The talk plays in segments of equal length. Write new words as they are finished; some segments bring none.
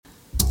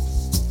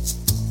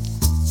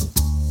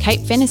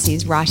Kate Fennessy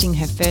is writing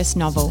her first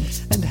novel.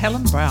 And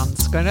Helen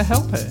Brown's going to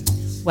help her.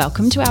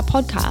 Welcome to our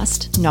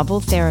podcast, Novel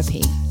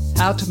Therapy.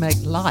 How to make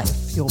life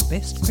your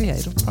best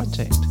creative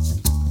project.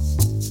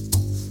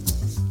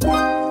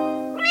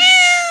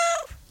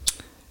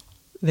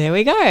 There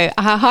we go.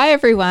 Hi,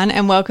 everyone,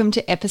 and welcome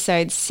to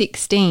episode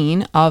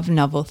 16 of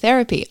Novel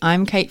Therapy.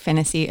 I'm Kate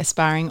Fennessy,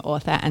 aspiring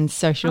author and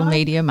social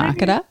media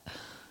marketer.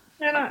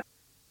 And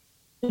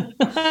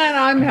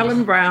I'm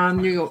Helen Brown,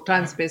 New York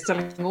Times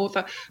bestselling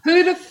author.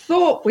 Who'd have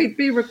thought we'd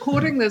be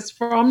recording this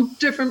from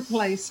different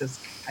places,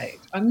 Kate?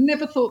 I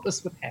never thought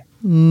this would happen.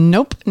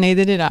 Nope,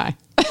 neither did I.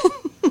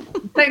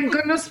 Thank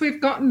goodness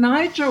we've got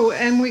Nigel,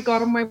 and we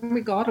got him when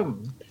we got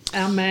him,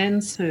 our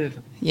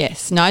manservant.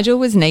 Yes, Nigel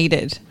was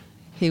needed.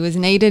 He was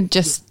needed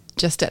just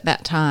at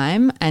that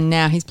time, and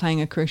now he's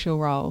playing a crucial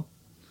role.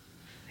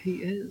 He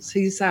is.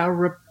 He's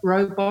our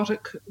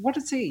robotic, what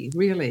is he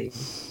really?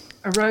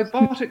 A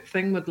robotic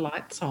thing with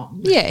lights on.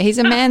 Yeah, he's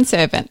a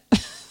manservant.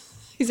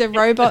 He's a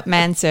robot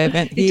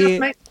manservant. He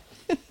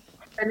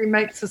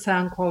makes the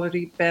sound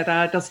quality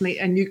better, doesn't he?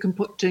 And you can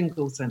put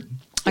jingles in.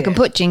 I can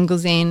put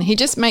jingles in. He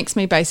just makes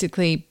me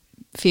basically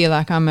feel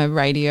like I'm a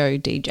radio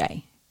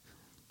DJ.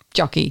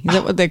 Jockey, is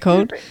that what they're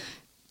called?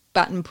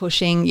 Button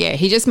pushing. Yeah,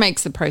 he just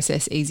makes the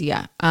process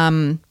easier.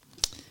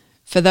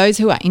 For those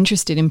who are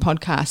interested in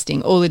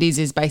podcasting, all it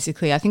is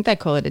basically, I think they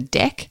call it a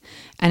deck,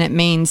 and it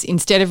means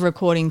instead of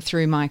recording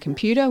through my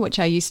computer, which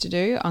I used to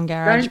do on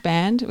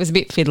GarageBand, it was a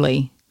bit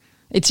fiddly.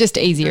 It's just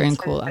easier and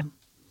cooler.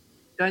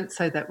 Don't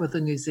say that with a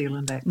New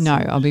Zealand accent.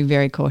 No, I'll be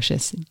very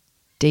cautious.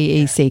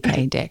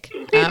 DECK deck.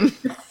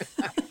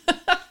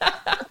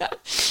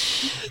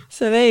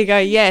 So there you go.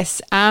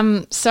 Yes.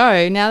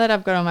 So now that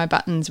I've got all my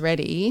buttons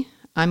ready,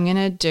 I'm going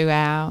to do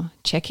our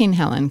check-in,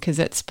 Helen, because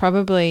it's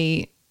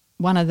probably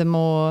one of the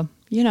more,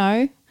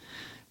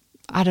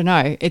 I don't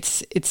know.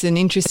 It's an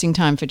interesting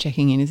time for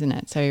checking in, isn't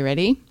it? So you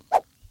ready?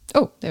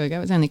 Oh, there we go.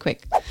 It was only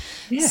quick.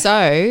 Yeah.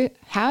 So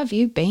how have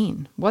you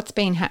been? What's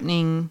been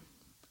happening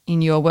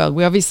in your world?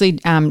 We obviously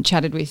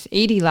chatted with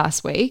Edie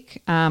last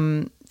week,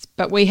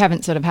 but we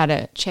haven't sort of had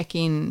a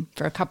check-in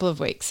for a couple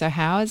of weeks. So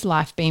how has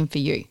life been for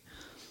you?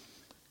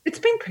 It's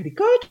been pretty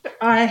good.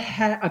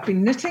 I've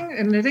been knitting,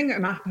 and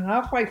I'm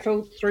halfway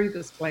filled through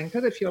this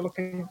blanket, if you're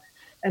looking.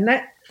 And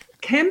that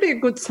can be a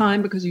good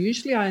sign because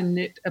usually I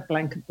knit a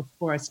blanket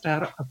before I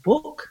start a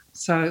book.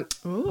 So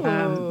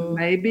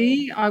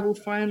maybe I will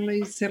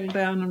finally settle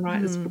down and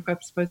write this book I'm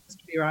supposed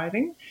to be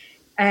writing.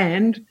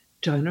 And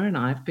Jonah and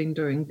I have been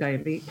doing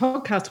daily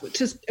podcasts,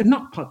 which is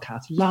not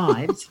podcasts,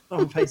 lives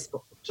on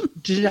Facebook.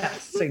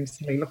 Just seems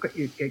to me. Look at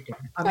you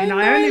giggling. I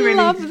only really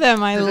love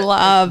them. I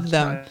love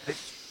them.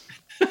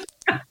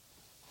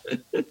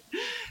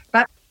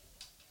 But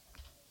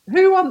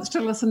who wants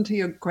to listen to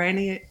your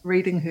granny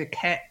reading her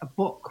cat a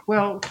book?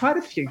 Well, quite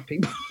a few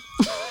people.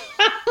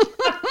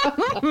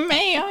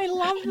 Me, I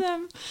love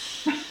them.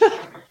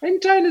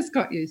 And Jonah's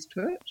got used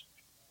to it.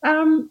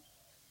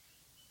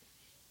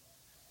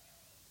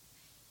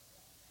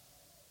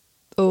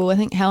 Oh, I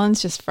think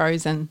Helen's just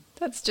frozen.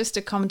 That's just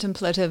a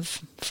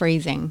contemplative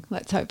freezing.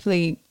 Let's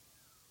hopefully...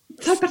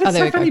 But it's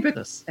so funny,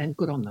 and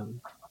good on them.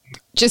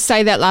 Just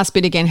say that last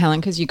bit again, Helen,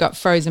 because you got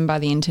frozen by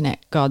the internet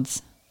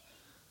gods.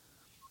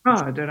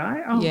 Oh, did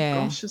I? Oh, yeah.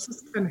 Gosh, this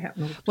is going to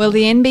happen all the time. Well,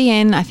 the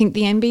NBN, I think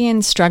the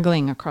NBN's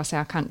struggling across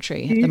our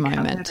country at the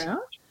moment.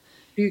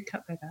 Do you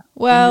cut that out?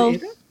 Well,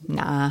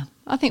 nah.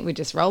 I think we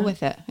just roll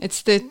with it.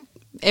 It's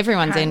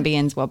everyone's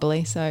NBN's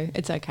wobbly, so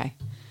it's okay.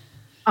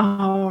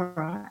 Oh,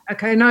 right.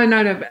 Okay,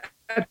 no.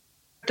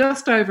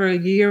 Just over a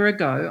year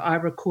ago, I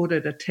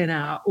recorded a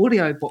 10-hour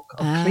audio book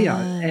of Cleo,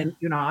 and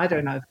I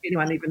don't know if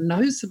anyone even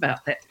knows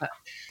about that, but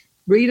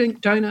reading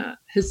Jonah,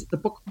 the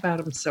book about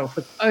himself,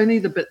 with only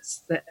the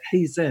bits that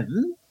he's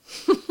in,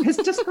 has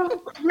just gone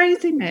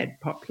crazy mad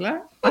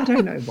popular. I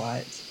don't know why.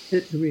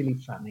 It's really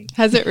funny.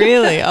 Has it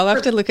really? I'll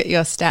have to look at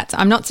your stats.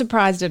 I'm not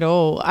surprised at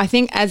all. I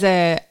think as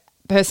a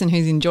person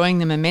who's enjoying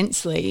them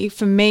immensely,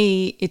 for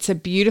me, it's a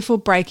beautiful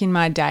break in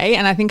my day,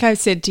 and I think I've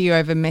said to you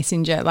over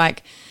Messenger,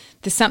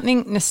 there's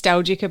something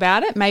nostalgic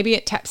about it. Maybe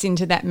it taps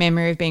into that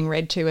memory of being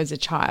read to as a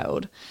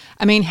child.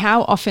 I mean,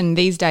 how often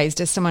these days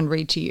does someone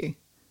read to you?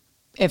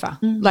 Ever?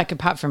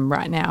 Apart from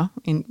right now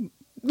in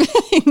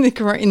the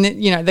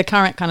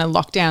current kind of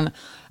lockdown,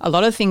 a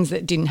lot of things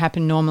that didn't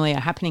happen normally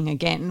are happening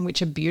again,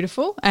 which are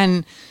beautiful.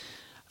 And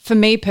for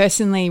me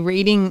personally,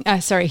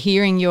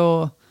 hearing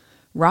your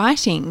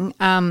writing,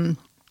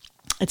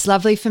 it's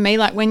lovely for me.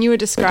 Like when you were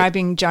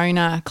describing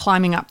Jonah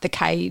climbing up the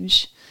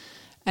cage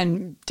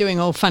and doing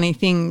all funny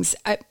things,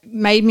 it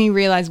made me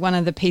realise one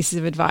of the pieces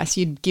of advice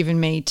you'd given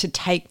me to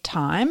take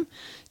time.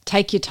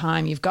 Take your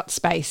time. You've got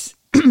space.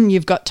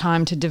 You've got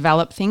time to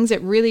develop things.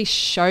 It really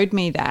showed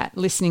me that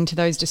listening to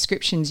those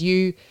descriptions.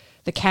 The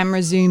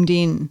camera zoomed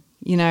in,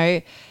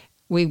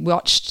 we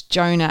watched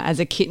Jonah as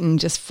a kitten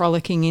just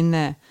frolicking in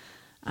the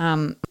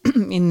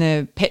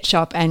pet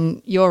shop,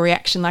 and your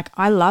reaction,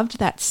 I loved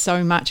that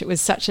so much. It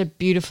was such a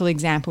beautiful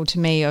example to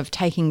me of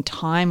taking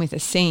time with a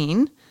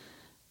scene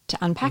to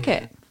unpack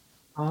it.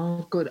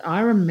 Oh, good.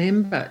 I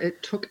remember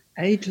it took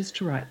ages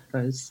to write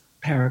those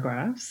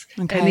paragraphs.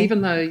 And Okay.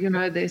 even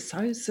though, they're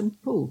so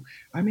simple,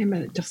 I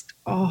remember just,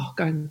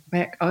 going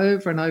back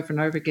over and over and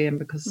over again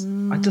because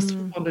I just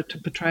wanted to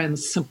portray in the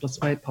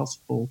simplest way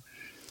possible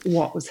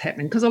what was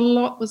happening. Because a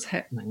lot was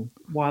happening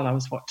while I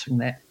was watching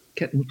that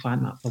kitten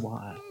climb up the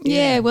wire.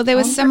 Yeah, well, there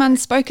was some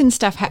unspoken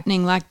stuff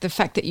happening, like the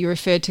fact that you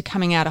referred to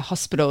coming out of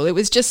hospital. It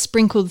was just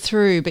sprinkled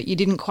through, but you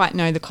didn't quite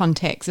know the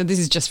context. So this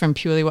is just from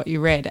purely what you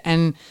read.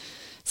 And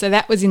so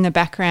that was in the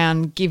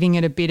background, giving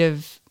it a bit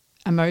of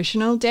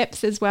emotional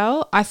depth as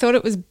well. I thought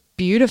it was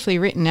beautifully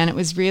written, and it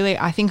was really,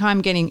 I think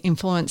I'm getting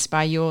influenced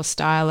by your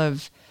style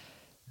of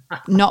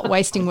not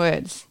wasting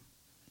words.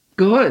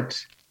 Good.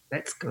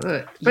 That's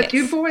good. But Yes.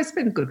 You've always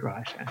been a good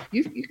writer.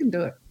 You can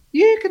do it.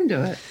 You can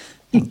do it.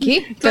 Thank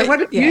you. So what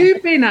have you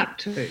been up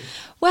to?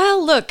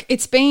 Well, look,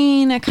 it's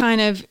been a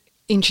kind of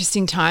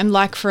interesting time,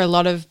 like for a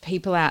lot of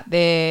people out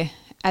there.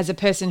 As a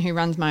person who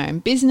runs my own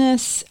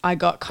business, I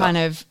got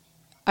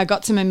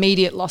some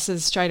immediate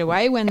losses straight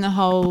away when the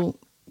whole,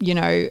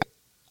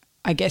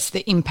 I guess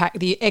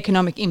the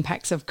economic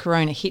impacts of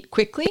Corona hit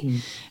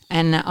quickly,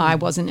 and I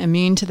wasn't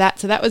immune to that.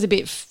 So that was a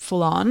bit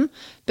full on,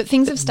 but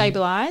things have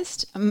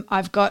stabilized.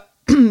 I've got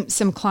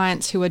some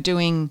clients who are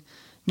doing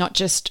not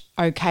just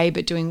okay,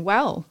 but doing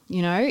well,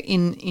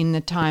 in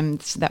the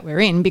times that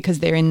we're in, because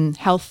they're in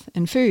health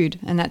and food.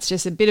 And that's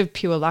just a bit of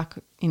pure luck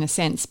in a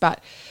sense.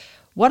 But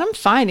what I'm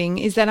finding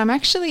is that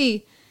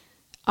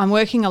I'm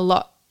working a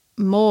lot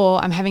more.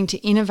 I'm having to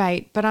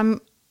innovate, but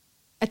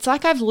it's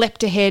like I've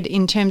leapt ahead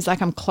in terms, like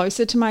I'm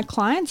closer to my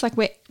clients. Like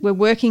we're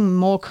working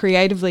more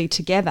creatively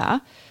together.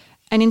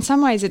 And in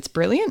some ways it's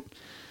brilliant.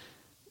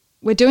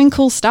 We're doing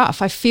cool stuff.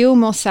 I feel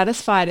more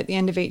satisfied at the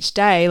end of each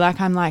day.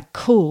 Like I'm like,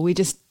 cool, we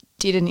just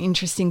did an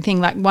interesting thing.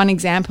 Like one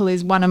example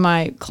is one of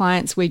my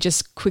clients, we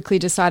just quickly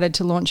decided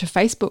to launch a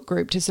Facebook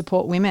group to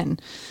support women.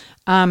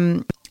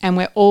 And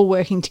we're all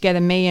working together,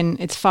 me and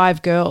it's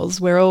 5 girls.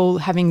 We're all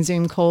having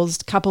Zoom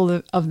calls. A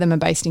couple of them are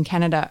based in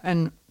Canada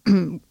and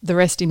the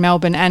rest in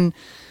Melbourne. And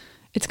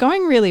it's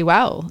going really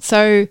well.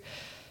 So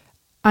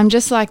I'm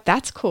just like,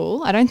 that's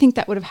cool. I don't think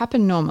that would have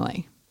happened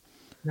normally.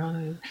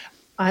 No.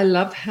 I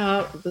love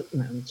how,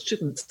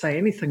 shouldn't say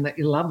anything that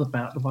you love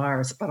about the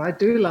virus, but I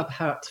do love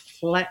how it's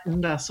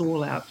flattened us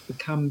all out to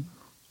become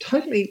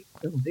totally,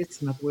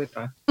 that's another word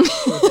though.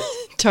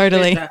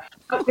 Totally.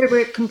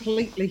 We're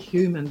completely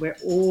human. We're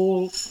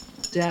all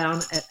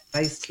down at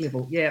base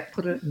level. Yeah,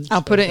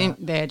 I'll put it in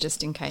there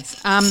just in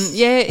case.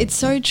 Yeah, it's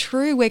so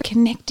true. We're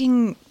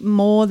connecting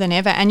more than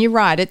ever. And you're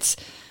right.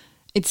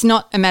 It's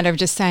not a matter of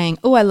just saying,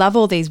 oh, I love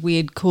all these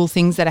weird, cool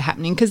things that are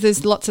happening, because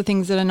there's lots of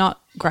things that are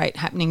not great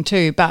happening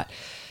too. But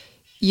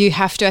you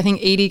have to, I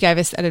think Edie gave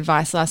us that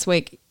advice last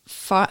week,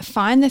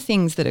 find the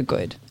things that are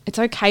good. It's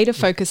okay to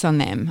focus on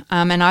them.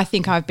 And I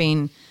think I've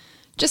been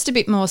just a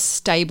bit more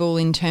stable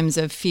in terms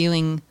of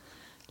feeling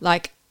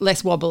like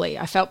less wobbly.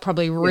 I felt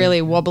probably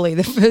really wobbly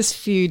the first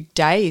few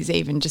days,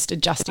 even just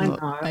adjusting.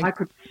 I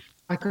know.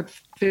 I could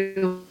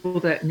feel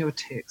that in your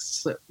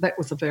texts. That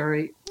was a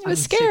very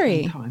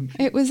scary time.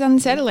 It was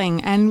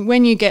unsettling. And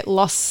when you get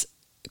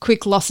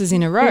quick losses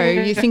in a row,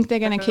 you think they're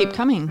going to keep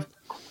coming.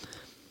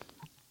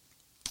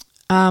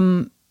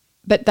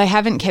 But they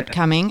haven't kept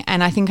coming.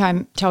 And I think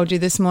I told you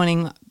this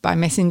morning by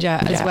messenger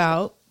as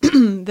well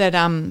that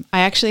I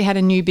actually had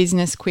a new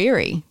business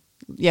query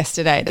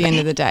yesterday at the end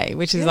of the day,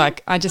 which is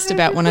like I just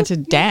about wanted to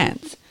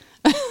dance.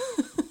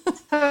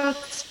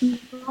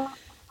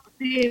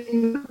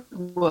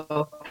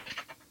 Well,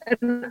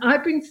 and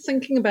I've been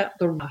thinking about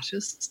the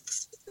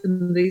artists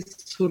in these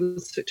sort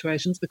of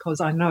situations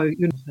because I know,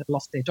 have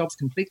lost their jobs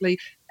completely.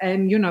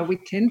 And, we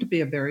tend to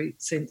be a very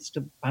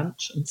sensitive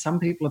bunch, and some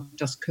people have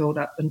just curled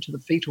up into the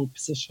fetal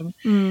position.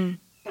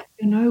 But,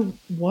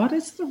 what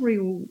is the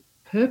real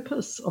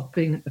purpose of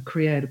being a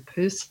creative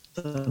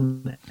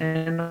person?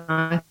 And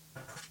I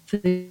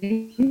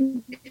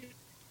think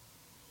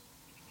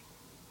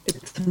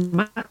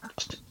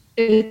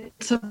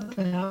it's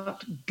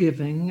about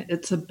giving.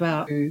 It's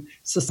about to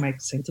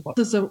make sense of what.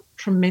 There's a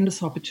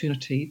tremendous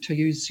opportunity to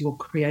use your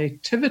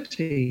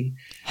creativity.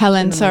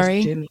 Helen,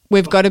 sorry,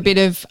 we've got a bit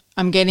of.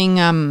 I'm getting.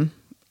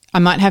 I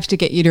might have to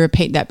get you to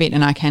repeat that bit,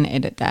 and I can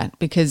edit that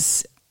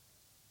because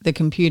the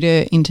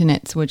computer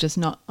internets were just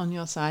not on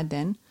your side.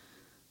 Then,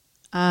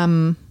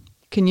 can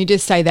you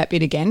just say that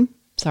bit again?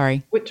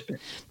 Sorry. Which bit?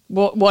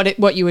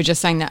 What you were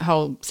just saying, that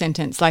whole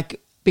sentence, like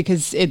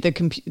because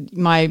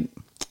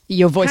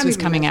your voice was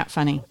coming out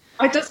funny.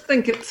 I just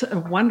think it's a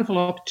wonderful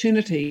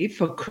opportunity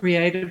for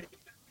creative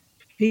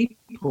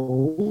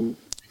people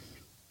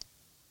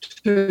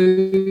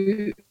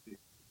to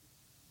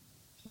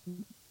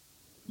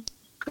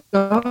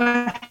go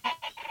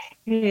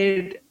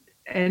ahead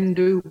and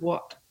do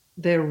what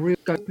their real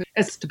goal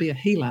is, to be a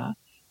healer,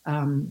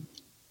 and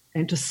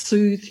to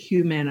soothe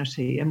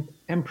humanity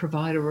and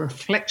provide a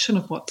reflection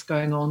of what's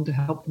going on to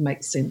help them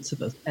make sense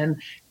of it.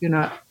 And,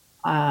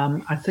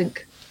 I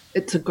think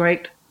it's a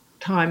great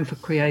time for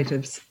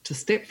creatives to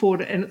step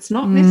forward, and it's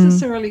not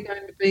necessarily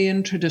going to be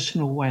in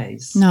traditional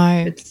ways.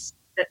 No. It's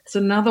it's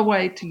another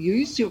way to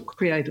use your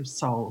creative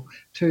soul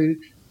to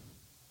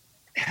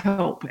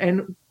help.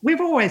 And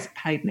we've always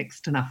paid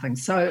next to nothing.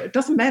 So it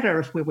doesn't matter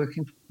if we're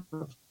working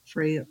for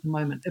free at the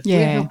moment. If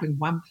we're helping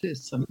one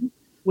person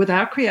with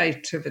our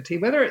creativity,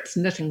 whether it's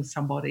knitting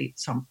somebody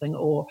something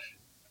or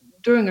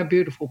doing a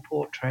beautiful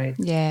portrait,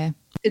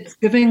 it's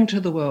giving to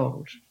the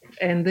world.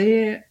 And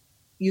there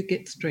you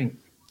get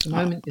strength. The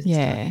moment you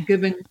start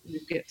giving, you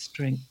get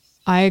strength.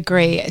 I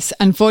agree.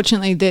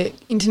 Unfortunately, the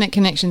internet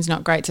connection's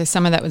not great, so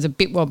some of that was a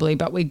bit wobbly,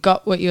 but we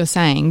got what you're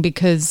saying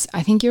because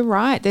I think you're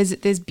right.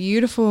 There's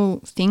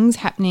beautiful things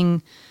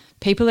happening.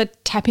 People are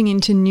tapping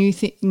into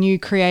new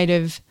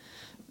creative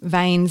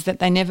veins that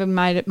they never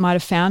might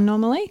have found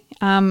normally.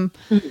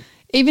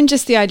 Even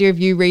just the idea of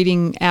you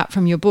reading out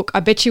from your book,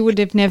 I bet you would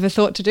have never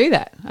thought to do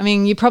that. I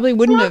mean, you probably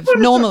wouldn't have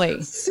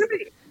normally.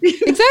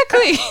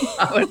 Exactly.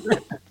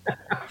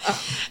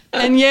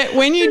 And yet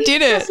when you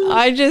did it,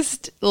 I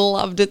just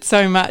loved it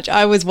so much.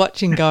 I was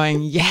watching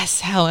going,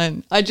 yes,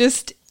 Helen.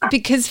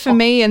 Because for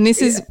me, and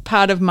this is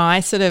part of my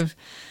sort of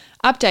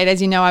update,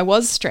 as you know, I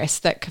was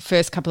stressed that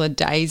first couple of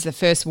days. The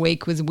first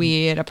week was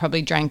weird. I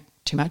probably drank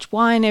too much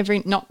wine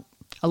not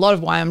a lot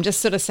of wine. I'm just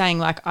sort of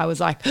saying I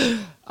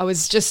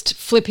was just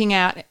flipping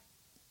out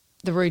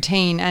the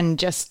routine and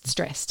just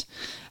stressed.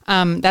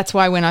 That's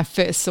why when I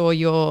first saw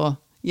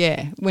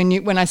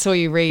when I saw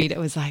you read, it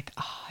was like,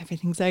 oh,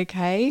 everything's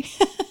okay.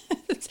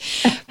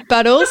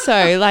 But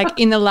also, like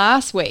in the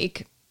last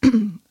week,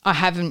 I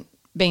haven't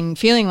been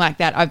feeling like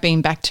that. I've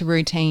been back to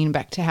routine,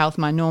 back to health,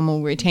 my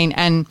normal routine,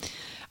 and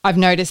I've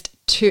noticed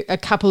a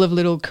couple of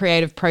little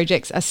creative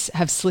projects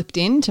have slipped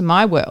into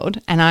my world,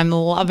 and I'm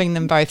loving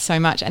them both so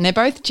much. And they're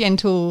both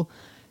gentle,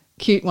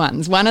 cute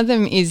ones. One of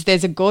them is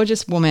there's a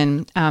gorgeous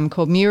woman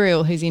called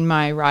Muriel who's in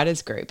my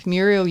writers group.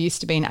 Muriel used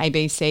to be an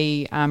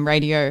ABC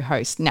radio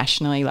host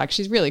nationally. Like,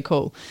 she's really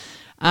cool.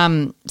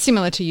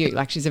 Similar to you.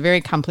 Like, she's a very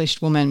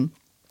accomplished woman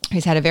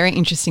who's had a very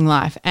interesting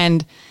life.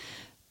 And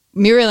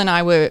Muriel and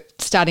I were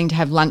starting to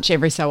have lunch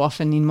every so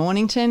often in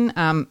Mornington.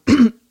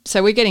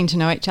 So we're getting to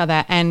know each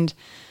other. And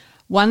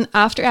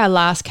after our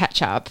last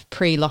catch-up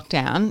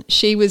pre-lockdown,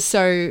 she was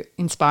so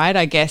inspired,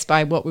 I guess,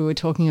 by what we were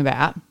talking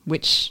about,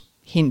 which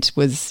hint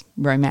was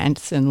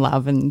romance and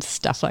love and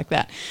stuff like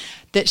that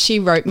she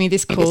wrote me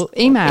this cool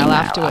email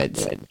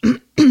afterwards.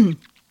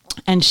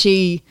 And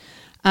she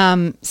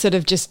sort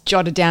of just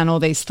jotted down all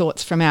these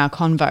thoughts from our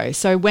convo.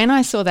 So when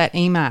I saw that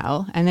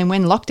email, and then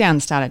when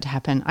lockdown started to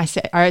happen, I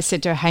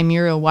said to her, hey,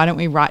 Muriel, why don't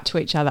we write to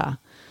each other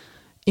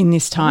in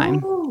this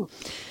time? Oh,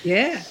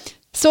 yeah.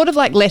 Sort of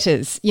like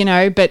letters,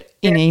 but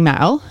in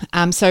email.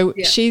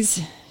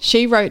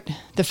 She wrote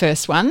the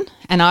first one,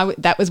 and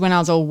that was when I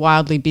was all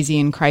wildly busy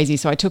and crazy.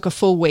 So I took a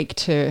full week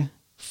to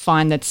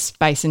find that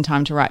space and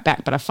time to write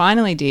back, but I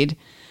finally did.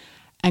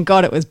 And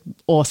God, it was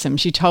awesome.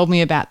 She told me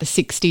about the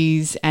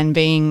 60s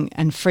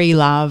and free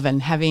love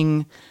and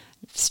having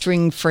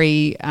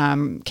string-free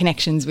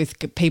connections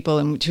with people.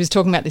 And she was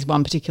talking about this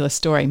one particular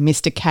story,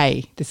 Mr.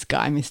 K. This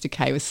guy, Mr.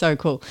 K, was so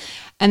cool.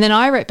 And then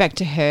I wrote back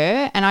to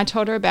her and I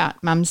told her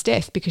about Mum's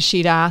death because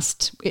she'd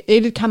asked,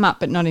 it had come up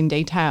but not in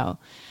detail.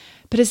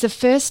 But it's the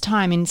first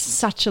time in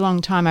such a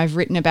long time I've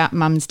written about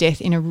Mum's death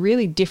in a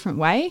really different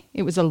way.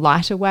 It was a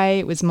lighter way.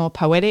 It was more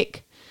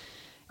poetic.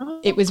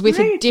 It was with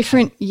a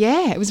different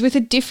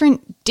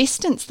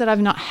distance that I've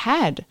not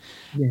had.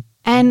 Yeah.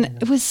 And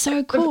it was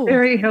so cool. A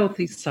very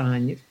healthy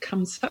sign. You've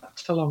come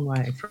such a long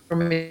way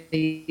from a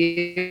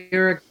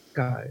year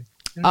ago.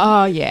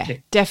 Oh, yeah,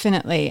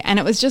 definitely. And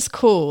it was just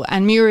cool.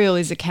 And Muriel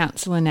is a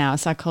counsellor now, a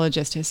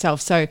psychologist herself.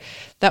 So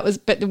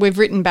but we've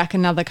written back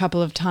another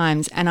couple of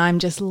times and I'm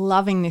just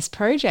loving this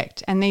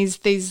project. And these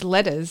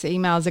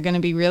emails are going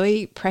to be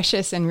really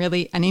precious and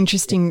really an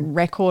interesting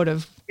record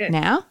of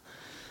now.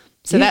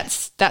 So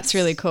that's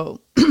really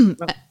cool.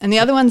 And the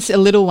other one's a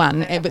little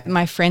one that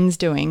my friend's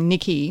doing,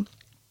 Nikki,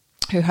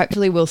 who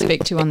hopefully we'll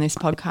speak to on this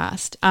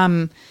podcast.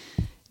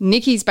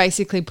 Nikki's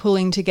basically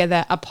pulling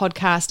together a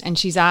podcast and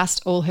she's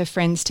asked all her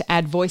friends to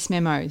add voice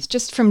memos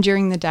just from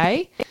during the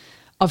day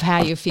of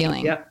how you're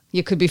feeling. Yep.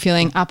 You could be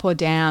feeling up or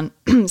down.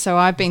 So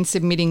I've been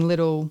submitting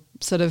little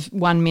sort of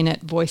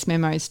 1-minute voice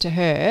memos to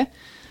her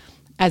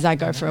as I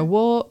go for a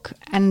walk.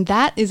 And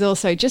that is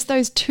also just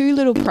those two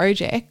little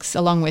projects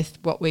along with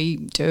what we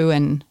do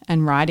and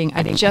writing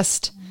are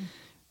just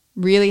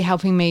really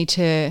helping me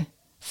to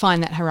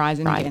find that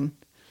horizon again.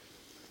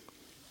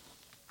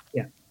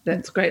 Yeah,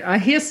 that's great. I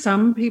hear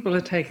some people are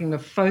taking a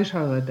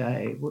photo a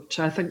day, which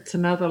I think is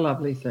another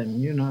lovely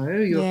thing,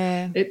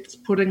 It's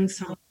putting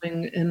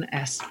something in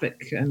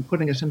aspect and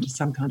putting it into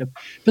some kind of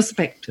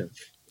perspective.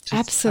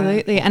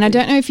 Absolutely. And I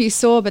don't know if you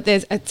saw, but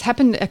it's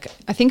happened.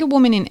 I think a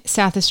woman in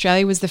South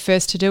Australia was the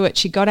first to do it.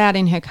 She got out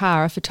in her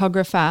car, a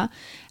photographer,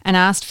 and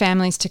asked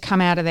families to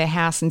come out of their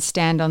house and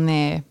stand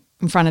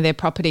in front of their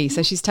property.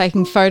 So she's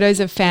taking photos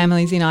of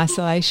families in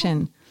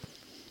isolation.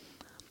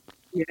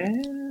 Yeah.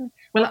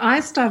 Well, I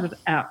started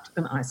out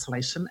in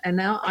isolation and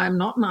now I'm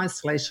not in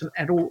isolation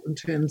at all in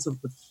terms of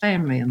the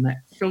family and that.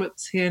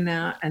 Philip's here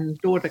now and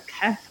daughter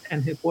Kath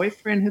and her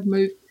boyfriend have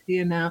moved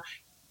here now.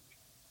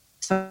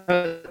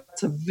 So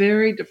it's a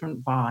very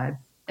different vibe.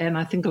 And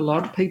I think a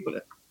lot of people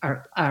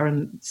are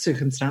in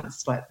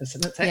circumstances like this,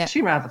 and it's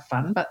actually rather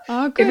fun, but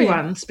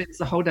everyone spends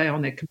the whole day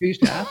on their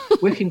computer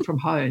working from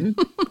home,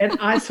 and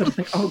I sort of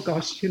think, oh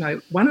gosh,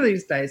 one of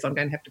these days I'm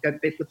going to have to go to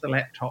bed with the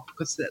laptop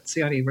because that's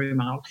the only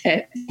room I'll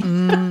have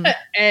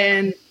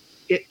and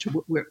get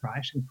to work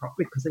writing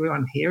properly, because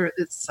everyone here,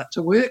 it's such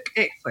a work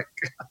ethic.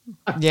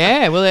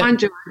 Yeah, well, I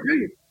do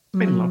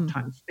spend a lot of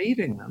time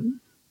feeding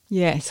them.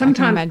 Yes,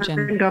 sometimes I can imagine.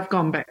 I think I've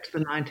gone back to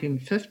the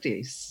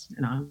 1950s,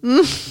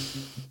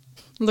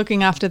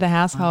 Looking after the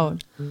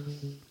household.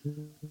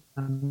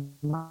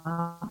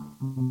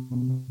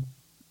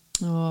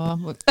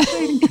 Oh,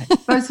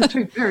 those are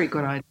two very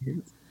good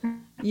ideas.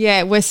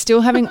 Yeah, we're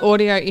still having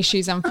audio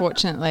issues,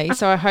 unfortunately,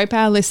 so I hope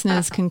our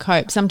listeners can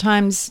cope.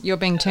 Sometimes you're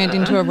being turned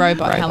into a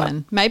robot,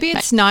 Helen. Maybe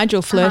it's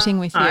Nigel flirting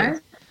with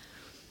you.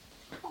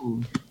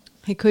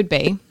 He could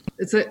be.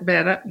 Is it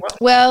better?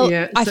 Well,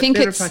 yeah, I think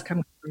it's...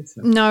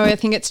 No, I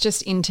think it's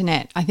just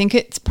internet. I think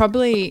it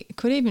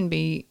could even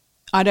be...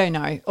 I don't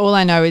know. All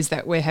I know is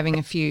that we're having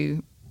a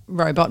few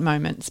robot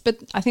moments, but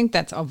I think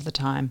that's of the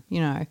time,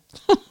 Well,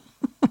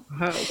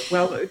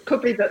 it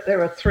could be that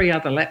there are 3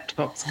 other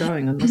laptops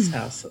going in this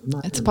house at the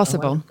moment. It's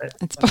possible.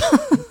 It's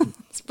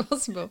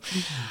possible.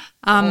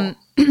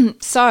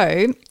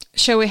 So,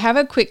 shall we have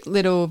a quick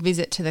little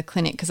visit to the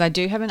clinic? Because I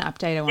do have an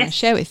update I want to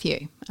share with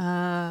you.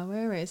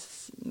 Where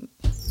is...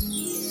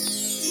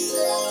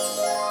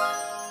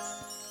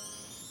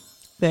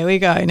 There we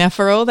go. Now,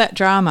 for all that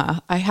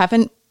drama, I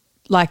haven't,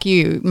 like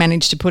you,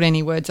 managed to put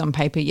any words on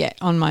paper yet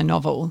on my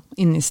novel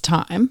in this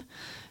time,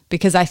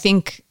 because I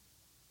think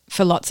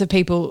for lots of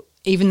people,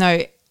 even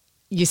though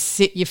you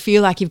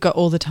feel like you've got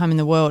all the time in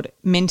the world,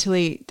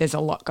 mentally there's a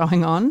lot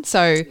going on.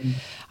 So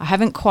I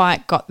haven't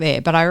quite got there,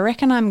 but I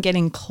reckon I'm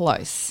getting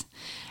close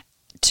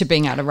to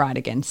being able to write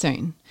again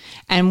soon.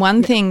 And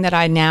one thing that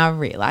I now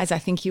realise, I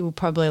think you will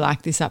probably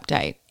like this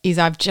update, is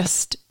I've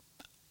just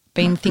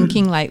been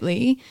thinking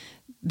lately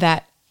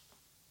that,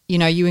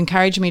 you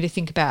encourage me to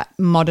think about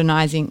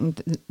modernising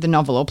the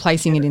novel or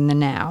placing it in the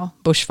now,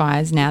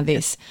 bushfires, now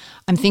this.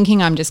 I'm thinking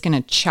I'm just going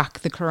to chuck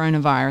the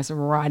coronavirus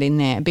right in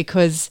there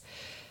because,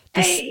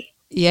 the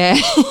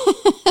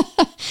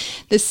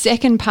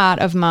second part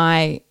of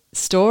my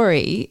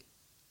story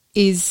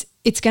is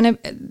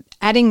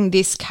adding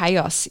this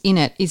chaos in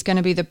it is going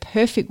to be the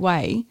perfect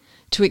way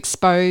to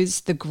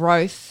expose the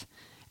growth,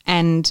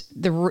 and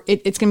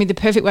it's going to be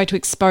the perfect way to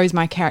expose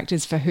my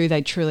characters for who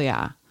they truly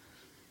are.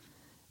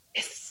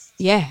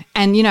 Yeah.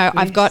 And,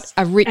 I've got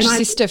a rich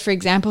sister, for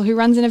example, who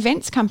runs an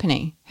events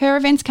company. Her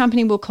events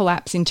company will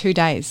collapse in 2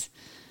 days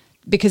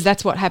because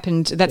that's what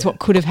happened. That's what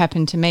could have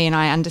happened to me, and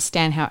I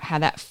understand how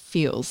that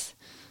feels.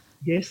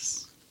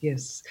 Yes,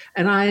 yes.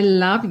 And I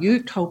love,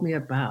 you told me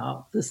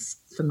about this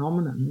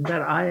phenomenon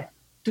that I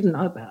didn't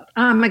know about.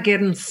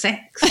 Armageddon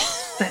sex.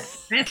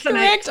 That's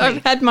correct.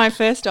 I've had my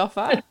first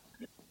offer.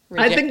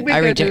 I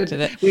rejected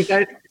it.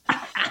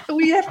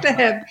 We have to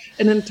have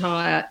an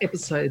entire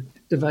episode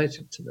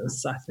devoted to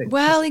this, I think.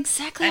 Well,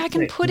 exactly. I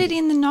can put it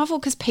in the novel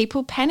because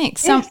people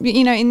panic.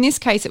 In this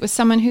case, it was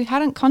someone who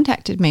hadn't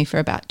contacted me for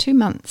about 2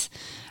 months,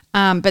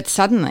 but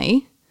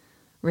suddenly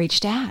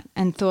reached out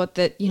and thought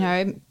that,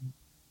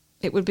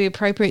 it would be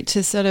appropriate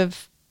to sort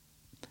of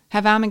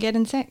have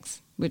Armageddon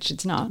sex, which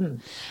it's not.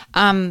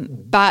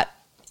 But,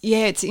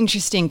 yeah, it's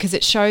interesting because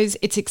it shows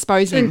it's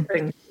exposing.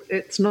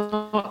 It's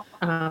not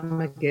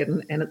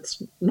Armageddon, and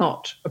it's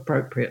not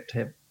appropriate to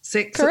have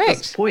sex. Correct, at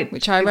this point.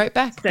 Which I wrote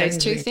back. Those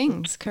two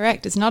things.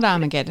 Correct. It's not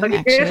Armageddon,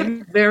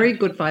 actually. A very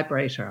good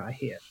vibrator, I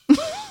hear.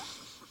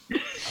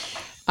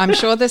 I'm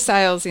sure the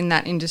sales in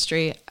that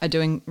industry are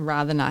doing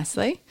rather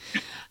nicely.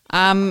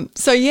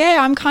 So, yeah,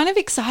 I'm kind of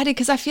excited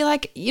because I feel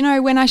like,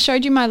 when I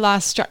showed you my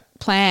last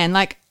plan,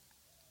 like,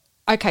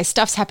 okay,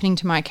 stuff's happening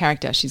to my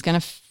character. She's going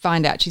to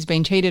find out she's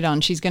been cheated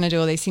on. She's going to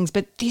do all these things.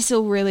 But this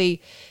will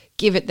really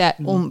give it that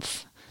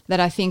oomph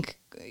that I think,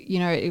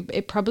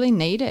 it probably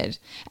needed.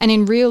 And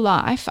in real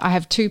life, I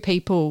have 2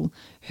 people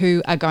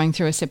who are going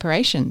through a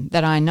separation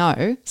that I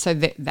know. So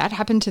that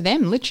happened to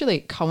them,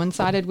 literally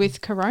coincided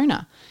with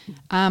Corona.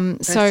 So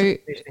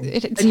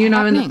it's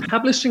happening. In the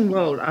publishing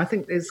world, I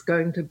think there's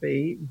going to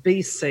be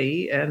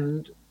BC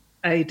and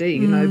AD,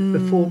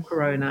 before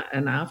Corona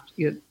and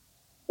after.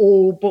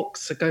 All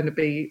books are going to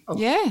be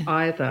of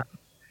either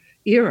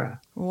era.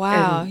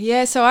 Wow.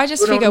 So I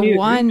just figure,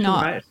 why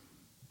not? Right?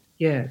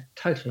 Yeah,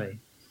 totally.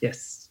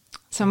 Yes.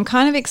 So I'm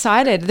kind of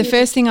excited. The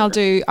first thing I'll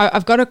do,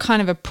 I've got a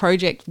kind of a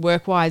project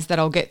work-wise that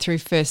I'll get through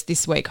first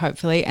this week,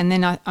 hopefully. And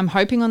then I'm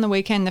hoping on the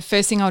weekend, the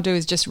first thing I'll do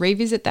is just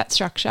revisit that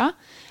structure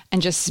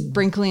and just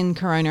sprinkle in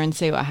Corona and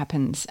see what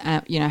happens,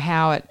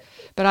 how it.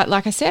 But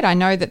like I said, I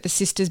know that the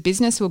sister's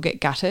business will get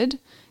gutted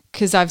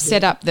because I've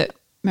set up that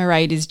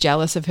Mairead is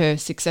jealous of her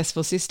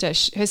successful sister.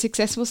 Her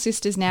successful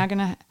sister's now going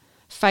to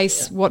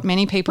face what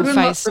many people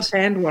faced. Lots of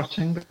hand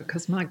washing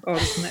because, my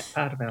God, isn't that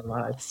part of our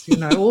lives?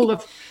 All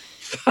of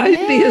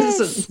 5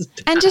 years.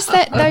 And just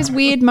those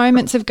weird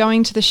moments of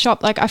going to the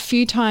shop, like a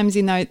few times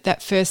in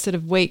that first sort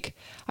of week,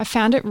 I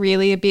found it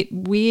really a bit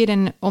weird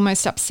and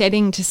almost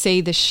upsetting to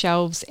see the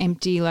shelves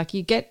empty. Like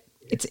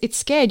it's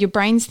scared. Your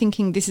brain's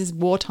thinking this is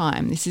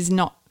wartime. This is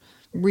not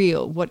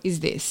real. What is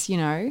this,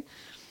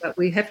 But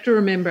we have to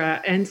remember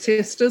our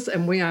ancestors,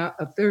 and we are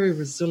a very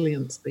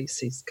resilient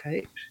species,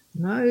 Kate.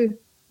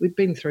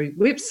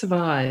 We've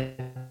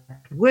survived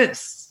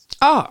worse.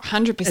 Oh,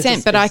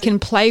 100%. But I can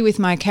play with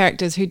my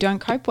characters who don't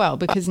cope well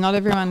because not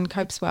everyone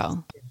copes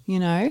well,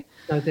 No,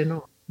 they're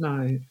not.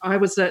 No. I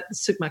was at the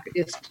supermarket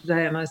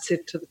yesterday and I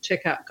said to the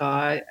checkout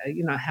guy,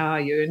 how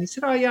are you? And he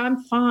said, oh, yeah,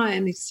 I'm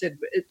fine. He said,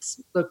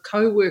 it's the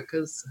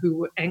co-workers who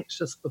were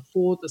anxious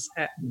before this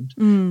happened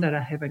that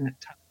are having it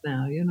tough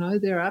now.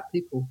 There are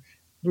people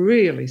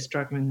really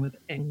struggling with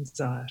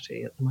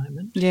anxiety at the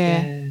moment.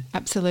 Yeah.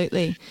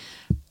 Absolutely.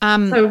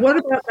 So what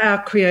about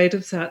our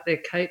creatives out there,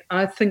 Kate?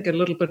 I think a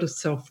little bit of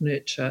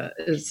self-nurture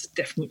is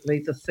definitely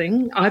the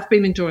thing. I've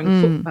been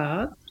enjoying foot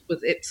baths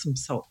with Epsom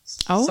salts.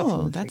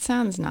 Oh, that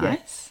sounds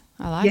nice.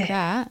 Yeah. I like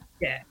that.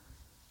 Yeah.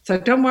 So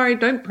don't worry,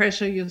 don't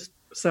pressure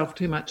yourself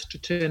too much to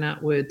turn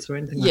out words or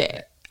anything like that.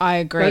 Yeah, I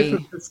agree. Go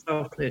for the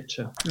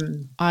self-nurture.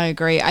 I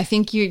agree. I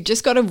think you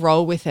just got to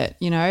roll with it,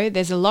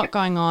 There's a lot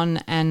going on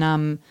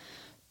and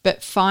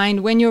but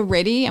find when you're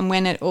ready and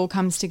when it all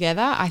comes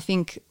together, I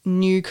think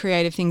new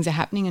creative things are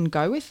happening and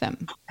go with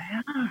them.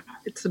 Yeah,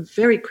 it's a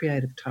very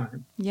creative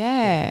time.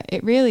 Yeah,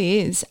 it really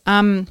is.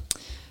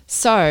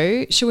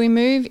 So should we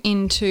move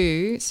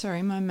into –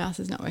 sorry, my mouse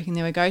is not working.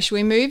 There we go. Should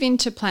we move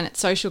into Planet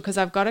Social because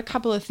I've got a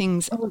couple of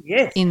things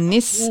in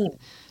this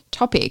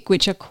topic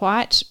which are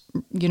quite,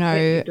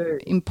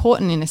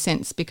 important in a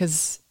sense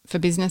because for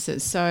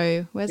businesses.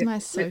 So where's my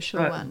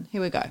social one?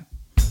 Here we go.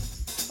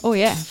 Oh,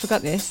 yeah,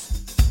 forgot this.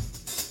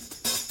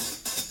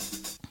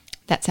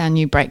 That's our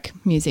new break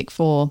music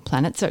for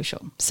Planet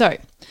Social. So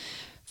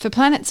for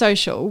Planet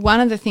Social, one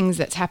of the things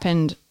that's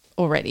happened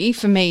already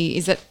for me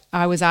is that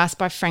I was asked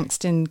by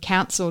Frankston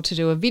Council to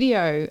do a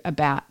video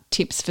about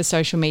tips for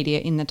social media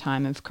in the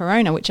time of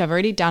Corona, which I've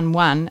already done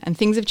one, and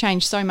things have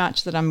changed so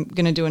much that I'm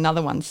going to do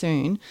another one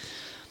soon.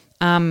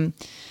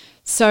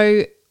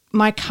 So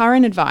my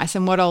current advice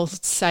and what I'll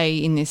say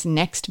in this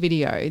next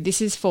video,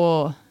 this is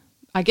for,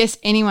 I guess,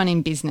 anyone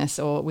in business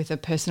or with a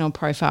personal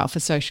profile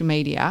for social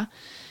media.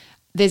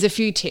 There's a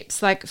few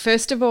tips. Like,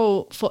 first of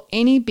all, for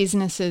any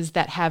businesses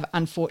that have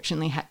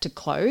unfortunately had to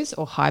close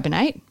or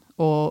hibernate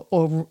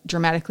or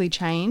dramatically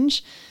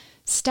change,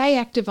 stay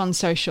active on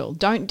social.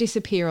 Don't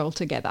disappear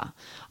altogether.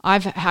 I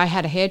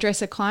had a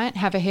hairdresser client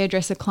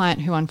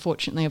who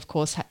unfortunately, of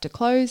course, had to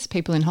close.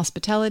 People in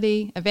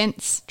hospitality,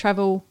 events,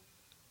 travel,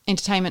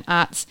 entertainment,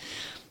 arts.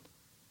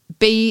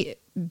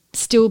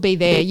 Still be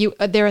there.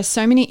 There are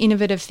so many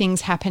innovative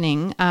things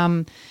happening.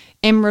 M.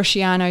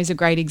 Rusciano is a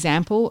great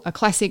example, a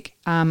classic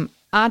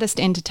artist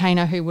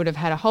entertainer who would have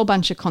had a whole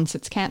bunch of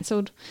concerts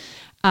cancelled.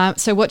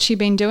 So what's she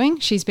been doing?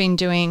 She's been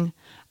doing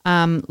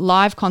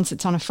live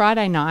concerts on a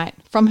Friday night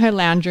from her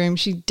lounge room.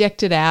 She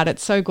decked it out.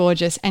 It's so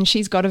gorgeous. And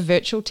she's got a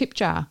virtual tip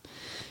jar.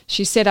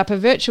 She set up a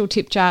virtual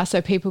tip jar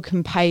so people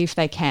can pay if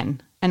they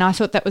can. And I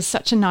thought that was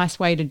such a nice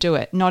way to do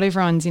it. Not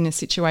everyone's in a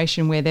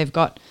situation where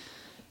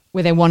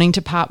they're wanting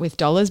to part with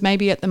dollars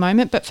maybe at the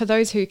moment, but for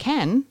those who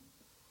can,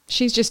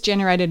 she's just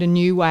generated a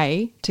new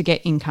way to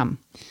get income.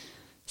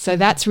 So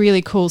that's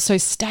really cool. So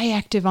stay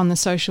active on the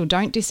social.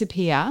 Don't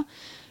disappear.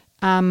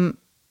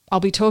 I'll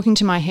be talking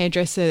to my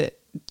hairdresser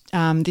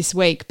this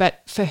week,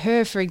 but for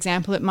her, for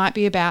example, it might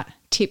be about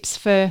tips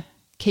for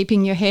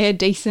keeping your hair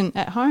decent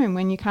at home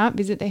when you can't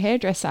visit the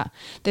hairdresser.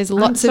 There's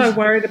lots I'm so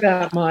worried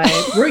about my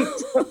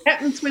roots. What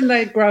happens when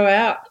they grow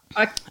out?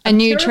 A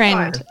new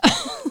trend.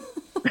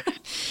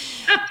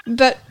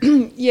 But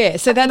yeah,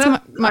 so that's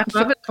my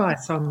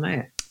advice on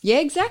that. Yeah,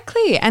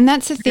 exactly. And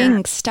that's the thing.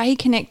 Yeah. Stay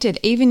connected.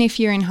 Even if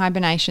you're in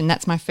hibernation,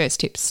 that's my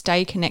first tip.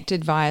 Stay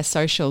connected via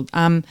social.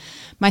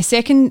 My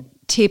second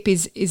tip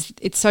is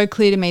it's so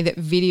clear to me that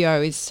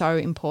video is so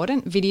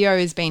important. Video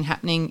has been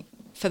happening.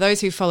 For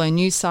those who follow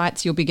news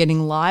sites, you'll be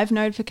getting live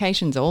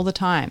notifications all the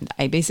time.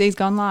 The ABC's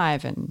gone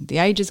live and The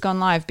Age has gone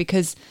live,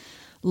 because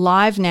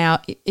live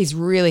now is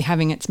really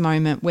having its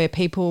moment where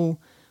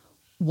people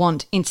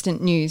want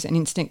instant news and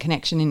instant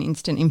connection and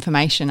instant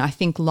information. I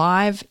think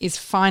live is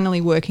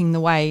finally working the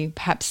way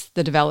perhaps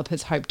the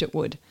developers hoped it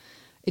would.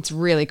 It's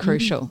really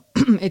crucial.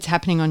 It's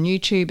happening on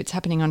YouTube, it's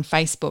happening on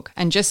Facebook.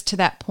 And just to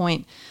that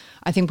point,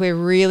 I think we're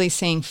really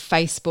seeing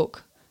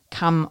Facebook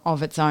come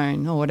of its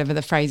own, or whatever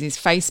the phrase is.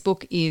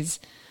 Facebook is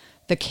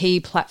the key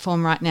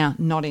platform right now,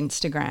 not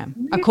Instagram,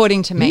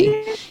 according to me.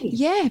 Really?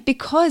 Yeah,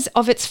 because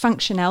of its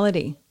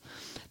functionality.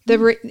 I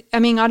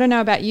don't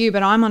know about you,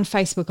 but I'm on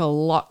Facebook a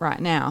lot right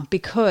now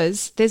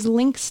because there's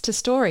links to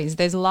stories,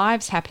 there's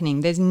lives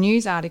happening, there's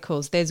news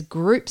articles, there's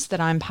groups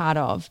that I'm part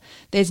of,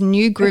 there's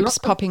new groups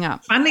popping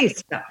up. Funny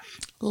stuff.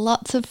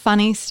 Lots of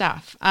funny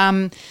stuff.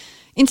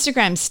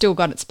 Instagram's still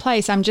got its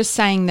place. I'm just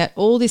saying that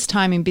all this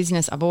time in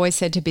business, I've always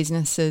said to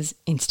businesses,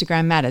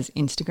 Instagram matters.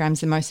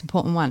 Instagram's the most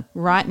important one.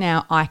 Right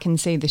now, I can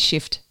see the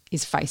shift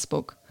is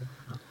Facebook.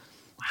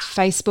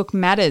 Facebook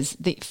matters.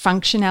 The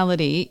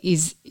functionality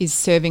is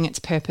serving its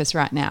purpose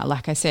right now.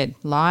 Like I said,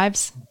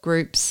 lives,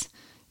 groups,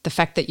 the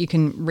fact that you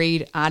can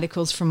read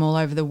articles from all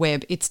over the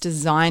web, it's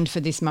designed for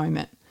this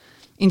moment.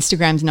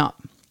 Instagram's not.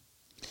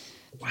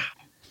 Wow.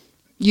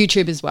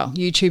 YouTube as well.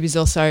 YouTube is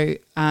also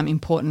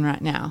important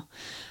right now.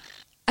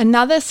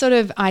 Another sort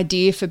of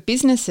idea for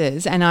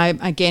businesses, and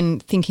I'm again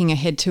thinking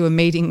ahead to a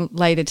meeting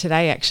later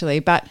today actually,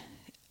 but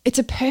it's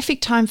a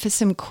perfect time for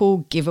some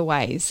cool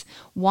giveaways.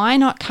 Why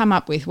not come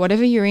up with,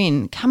 whatever you're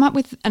in, come up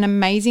with an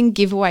amazing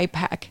giveaway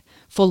pack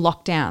for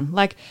lockdown.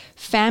 Like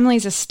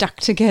families are stuck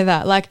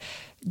together, like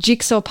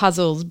jigsaw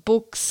puzzles,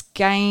 books,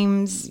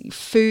 games,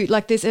 food.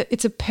 Like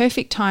it's a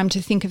perfect time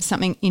to think of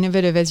something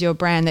innovative as your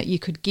brand that you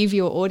could give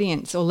your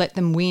audience or let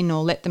them win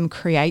or let them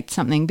create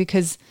something,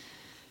 because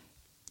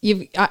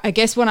I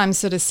guess what I'm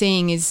sort of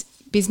seeing is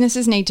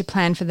businesses need to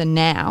plan for the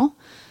now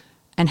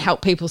and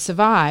help people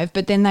survive,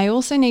 but then they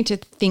also need to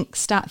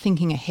start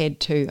thinking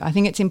ahead too. I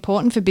think it's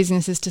important for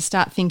businesses to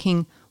start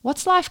thinking,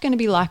 what's life going to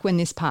be like when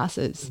this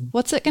passes?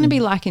 What's it going to be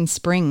like in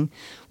spring?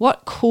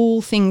 What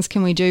cool things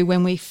can we do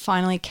when we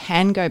finally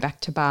can go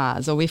back to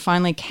bars or we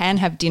finally can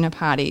have dinner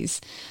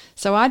parties?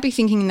 So I'd be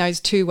thinking in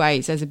those two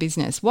ways as a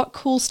business. What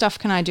cool stuff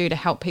can I do to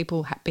help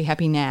people be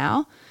happy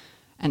now?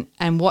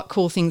 And what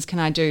cool things can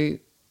I do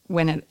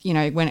when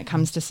it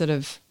comes to sort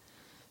of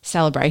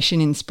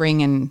celebration in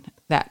spring and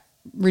that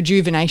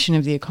rejuvenation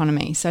of the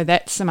economy? So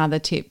that's some other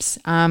tips.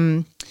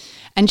 And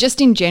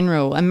just in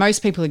general, and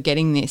most people are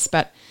getting this,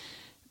 but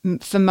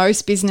for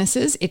most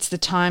businesses, it's the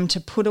time to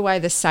put away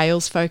the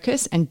sales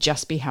focus and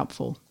just be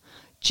helpful.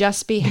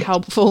 Just be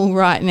helpful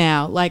right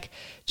now. Like,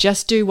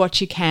 just do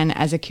what you can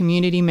as a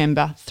community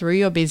member through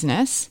your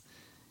business.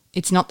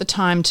 It's not the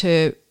time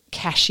to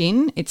cash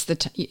in.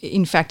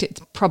 In fact,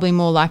 it's probably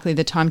more likely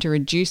the time to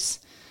reduce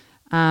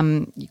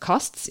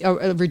costs or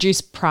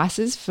reduce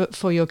prices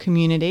for your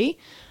community,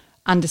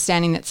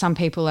 understanding that some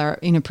people are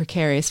in a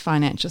precarious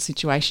financial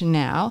situation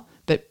now,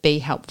 but be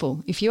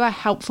helpful. If you are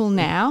helpful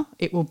now,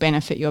 it will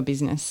benefit your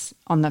business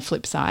on the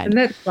flip side. And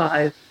that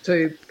applies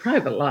to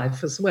private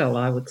life as well,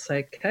 I would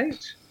say,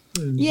 Kate.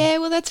 Yeah,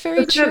 well, that's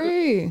very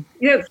true.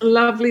 Yeah, it's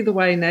lovely the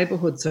way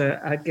neighbourhoods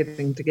are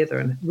getting together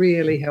and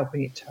really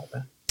helping each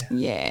other.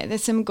 Yeah,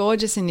 there's some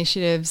gorgeous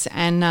initiatives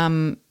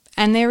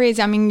and there is,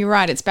 I mean, you're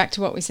right, it's back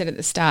to what we said at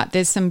the start.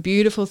 There's some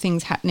beautiful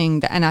things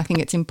happening and I think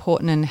it's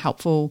important and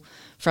helpful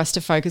for us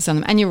to focus on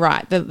them. And you're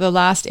right, the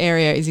last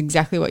area is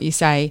exactly what you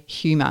say,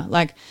 humour.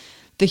 Like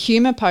the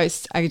humour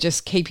posts are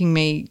just keeping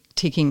me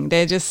ticking.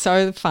 They're just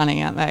so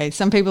funny, aren't they?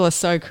 Some people are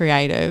so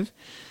creative.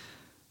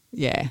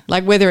 Yeah,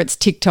 like whether it's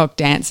TikTok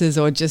dances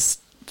or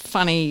just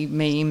funny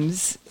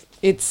memes,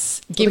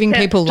 it's giving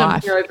people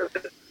life.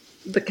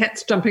 The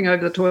cat's jumping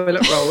over the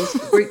toilet rolls.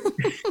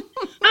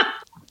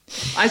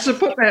 I should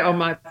put that on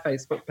my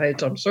Facebook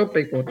page. I'm sure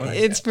people would like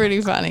It's pretty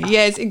funny.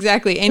 Yes,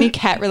 exactly. Any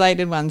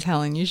cat-related ones,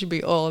 Helen, you should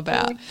be all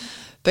about.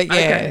 But yeah,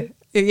 okay.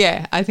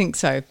 Yeah, I think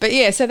so. But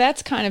yeah, so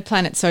that's kind of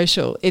Planet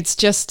Social. It's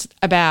just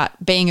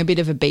about being a bit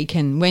of a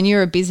beacon. When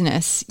you're a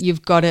business,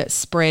 you've got to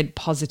spread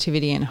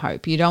positivity and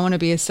hope. You don't want to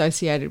be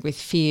associated with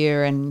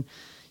fear and,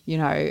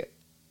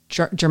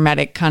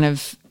 dramatic kind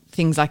of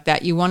things like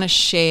that. You want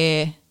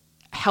to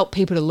help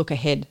people to look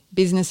ahead.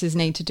 Businesses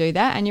need to do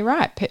that. And you're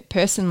right.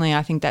 Personally,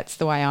 I think that's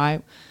the way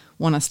I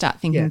want to start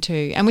thinking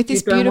too. And with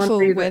this beautiful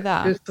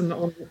weather.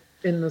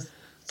 In the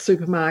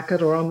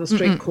supermarket or on the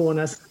street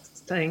corner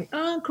saying,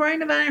 oh,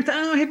 coronavirus,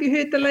 oh, have you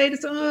heard the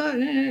latest? Oh,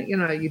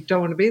 yeah. You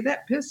don't want to be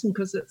that person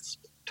because it's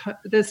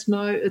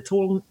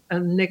all a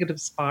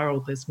negative spiral.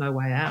 There's no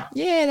way out.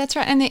 Yeah, that's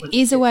right. And there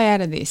is a way out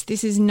of this.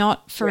 This is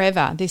not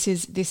forever. Yeah. This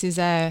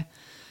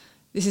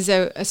is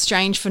a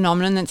strange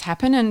phenomenon that's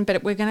happened,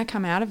 but we're going to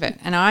come out of it.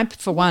 And I,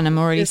 for one, am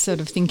already sort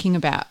of thinking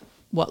about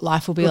what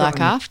life will be like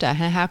after. And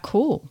how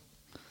cool.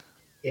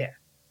 Yeah.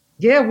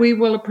 Yeah, we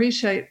will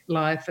appreciate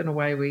life in a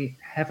way we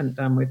haven't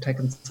done. We've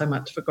taken so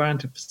much for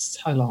granted for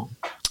so long.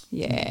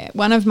 Yeah.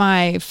 One of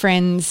my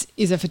friends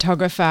is a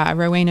photographer,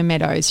 Rowena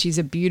Meadows. She's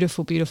a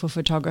beautiful, beautiful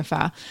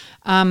photographer.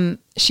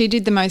 She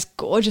did the most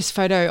gorgeous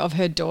photo of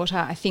her daughter,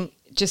 I think,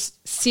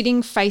 just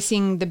sitting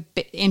facing the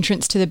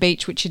entrance to the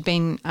beach, which had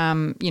been,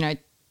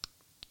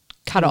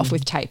 cut off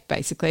with tape,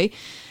 basically.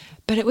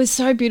 But it was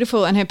so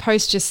beautiful. And her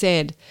post just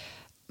said,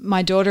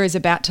 my daughter is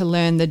about to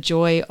learn the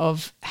joy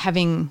of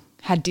having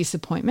had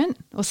disappointment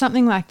or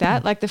something like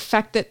that. Like the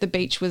fact that the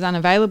beach was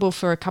unavailable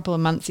for a couple of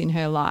months in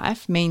her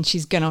life means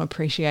she's going to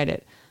appreciate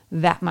it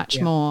that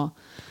much more.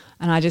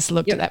 And I just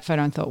looked at that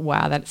photo and thought,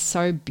 wow, that's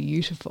so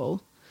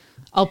beautiful.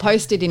 I'll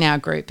post it in our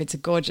group. It's a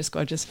gorgeous,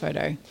 gorgeous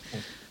photo.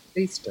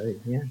 Please do,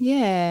 yeah.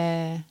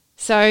 Yeah.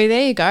 So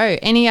there you go.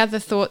 Any other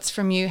thoughts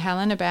from you,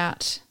 Helen,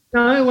 about...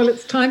 No, well,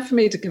 it's time for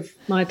me to give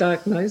my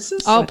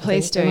diagnosis. Oh,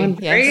 please do. And I'm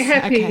very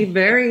happy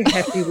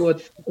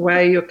with the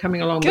way you're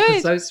coming along. Good.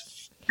 Because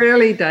those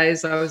early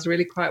days I was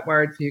really quite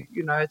worried for you,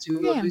 as you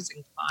were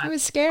losing clients. It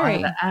was scary.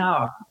 By the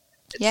hour,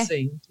 it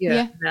seemed.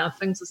 Yeah. Now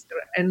things are still...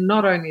 And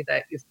not only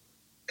that, you've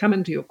come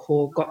into your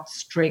core, got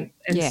strength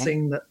and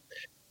seen that,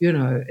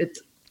 it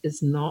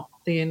is not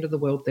the end of the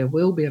world. There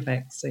will be a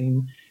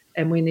vaccine.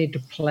 and we need to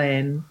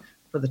plan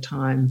for the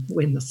time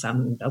when the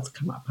sun does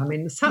come up. I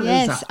mean, the sun is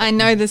up. Yes, I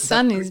know the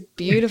sun is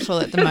beautiful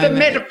at the moment. The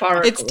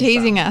metaphorical It's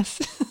teasing sun. us.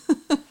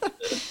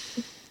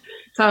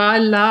 So I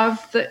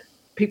love that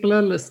people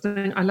are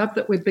listening. I love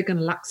that we're big in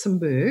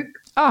Luxembourg,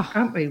 Oh,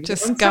 aren't we?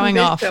 just We're on going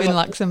some off in bestseller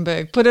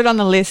Luxembourg. Put it on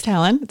the list,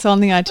 Helen. It's on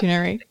the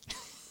itinerary.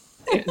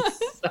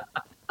 lists.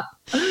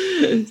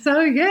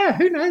 So, yeah,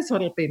 who knows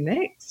what'll be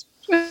next?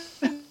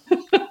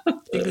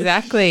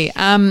 Exactly. So,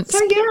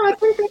 yeah, I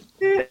think that's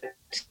it.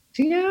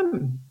 Yeah.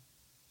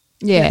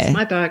 Yeah. That's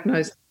my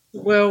diagnosis.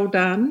 Well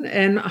done.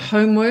 And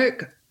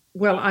homework,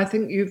 well, I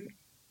think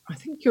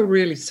you're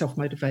really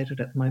self-motivated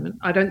at the moment.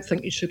 I don't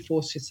think you should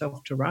force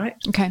yourself to write.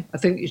 Okay. I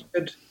think you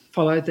should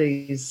follow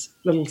these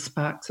little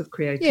sparks of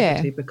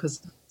creativity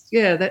because,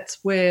 that's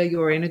where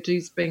your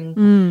energy's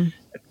being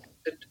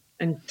affected,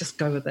 and just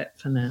go with that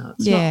for now.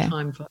 It's not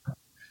time for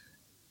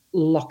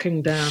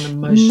locking down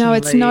emotionally. No,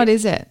 it's not,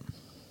 is it?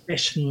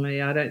 Professionally,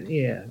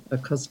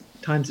 because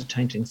times are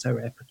changing so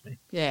rapidly.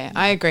 Yeah,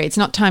 I agree. It's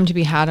not time to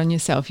be hard on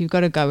yourself. You've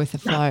got to go with the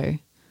flow.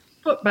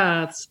 Foot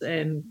baths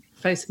and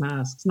face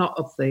masks, not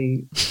of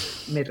the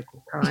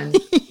medical kind,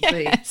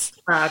 Yes. the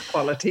spa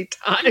quality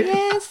type.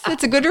 Yes,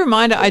 it's a good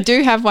reminder. I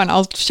do have one.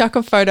 I'll chuck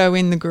a photo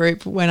in the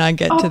group when I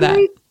get to that.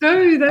 Please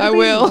do. That'd I be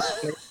will.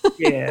 lovely.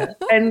 Yeah.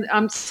 And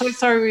I'm so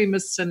sorry we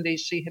missed Cindy.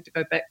 She had to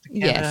go back to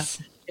Canada. Yes.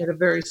 She had a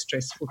very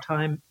stressful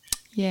time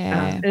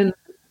Yeah. in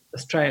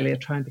Australia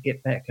trying to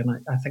get back. And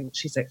I think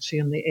she's actually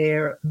in the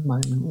air at the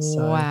moment.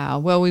 So. Wow.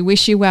 Well, we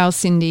wish you well,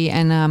 Cindy,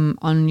 and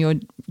on your,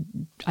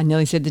 I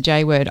nearly said the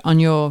J word, on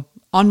your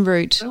en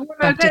route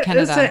back to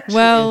Canada.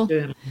 Well,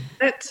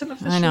 that's an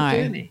official I know.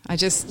 journey. I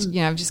just,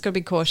 I've just got to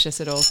be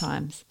cautious at all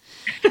times.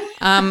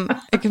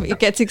 It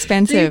gets Do you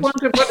expensive. want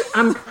to put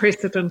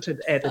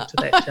unprecedented added to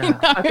that jar?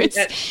 I think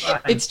that's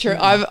right. It's true.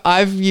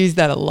 I've used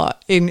that a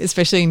lot,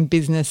 especially in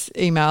business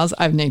emails.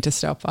 I need to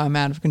stop. I'm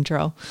out of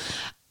control.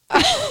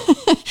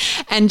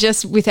 And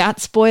just without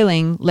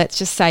spoiling, let's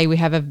just say we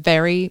have a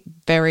very,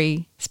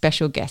 very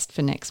special guest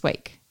for next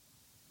week.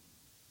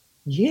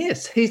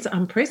 Yes, he's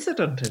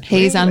unprecedented.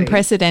 He's really.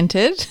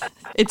 unprecedented.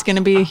 It's going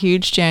to be a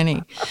huge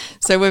journey.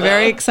 So we're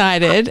very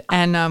excited,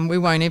 and we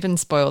won't even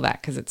spoil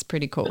that because it's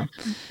pretty cool.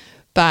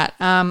 But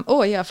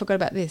I forgot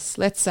about this.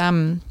 Let's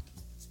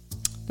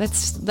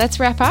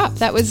wrap up.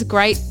 That was a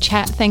great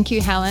chat. Thank you,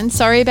 Helen.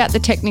 Sorry about the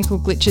technical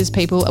glitches,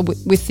 people,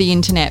 with the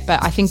internet,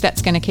 but I think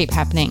that's going to keep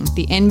happening.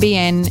 The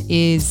NBN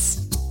is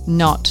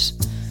not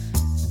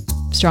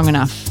strong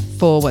enough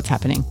for what's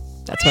happening.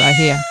 That's what I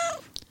hear.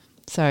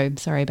 So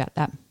sorry about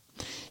that.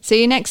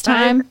 See you next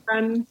time. Bye,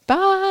 everyone.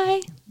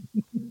 Bye.